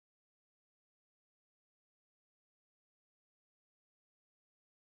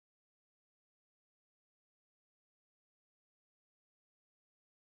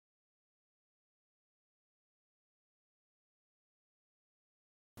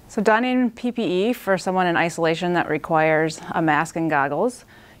So donning PPE for someone in isolation that requires a mask and goggles.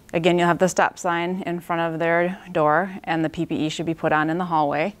 Again, you'll have the stop sign in front of their door and the PPE should be put on in the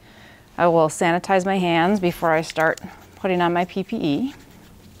hallway. I will sanitize my hands before I start putting on my PPE.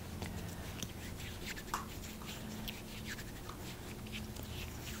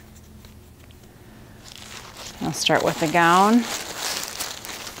 I'll start with the gown.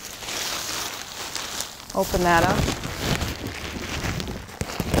 Open that up.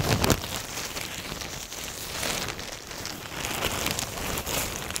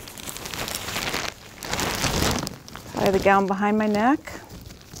 Tie the gown behind my neck.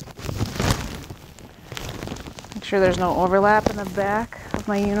 Make sure there's no overlap in the back of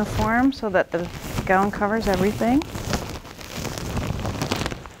my uniform so that the gown covers everything.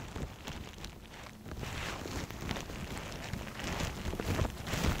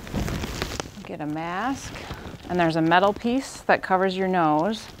 Get a mask, and there's a metal piece that covers your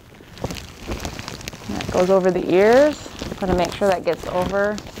nose. And that goes over the ears. You want to make sure that gets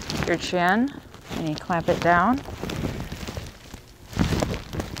over your chin, and you clamp it down.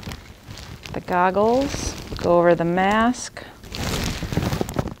 The goggles go over the mask,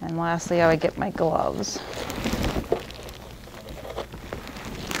 and lastly I would get my gloves.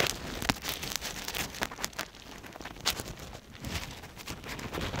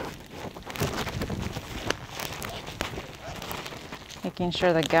 Making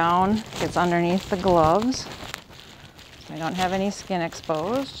sure the gown gets underneath the gloves so I don't have any skin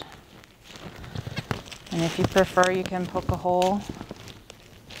exposed. And if you prefer, you can poke a hole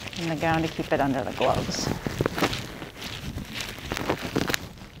in the gown to keep it under the gloves.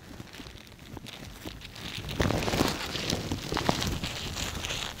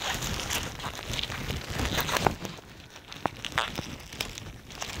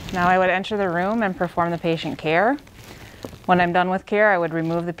 Now I would enter the room and perform the patient care. When I'm done with care, I would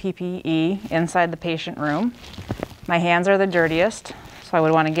remove the PPE inside the patient room. My hands are the dirtiest, so I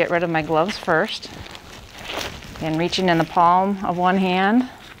would want to get rid of my gloves first. And reaching in the palm of one hand,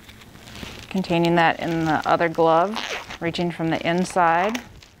 containing that in the other glove, reaching from the inside,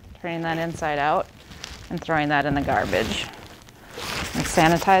 turning that inside out, and throwing that in the garbage. And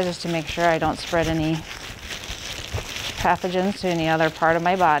sanitize just to make sure I don't spread any pathogens to any other part of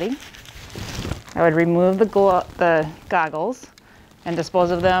my body. I would remove the goggles and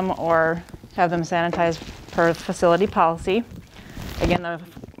dispose of them or have them sanitized per facility policy. Again, the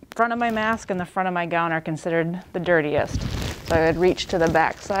front of my mask and the front of my gown are considered the dirtiest. So I would reach to the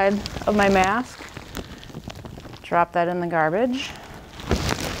back side of my mask, drop that in the garbage,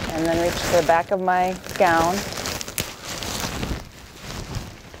 and then reach to the back of my gown.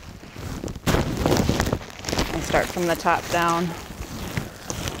 And start from the top down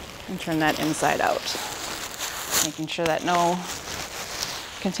and turn that inside out. Making sure that no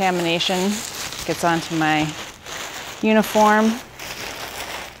contamination gets onto my uniform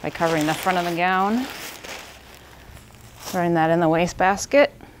by covering the front of the gown, throwing that in the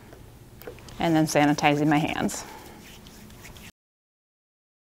wastebasket, and then sanitizing my hands.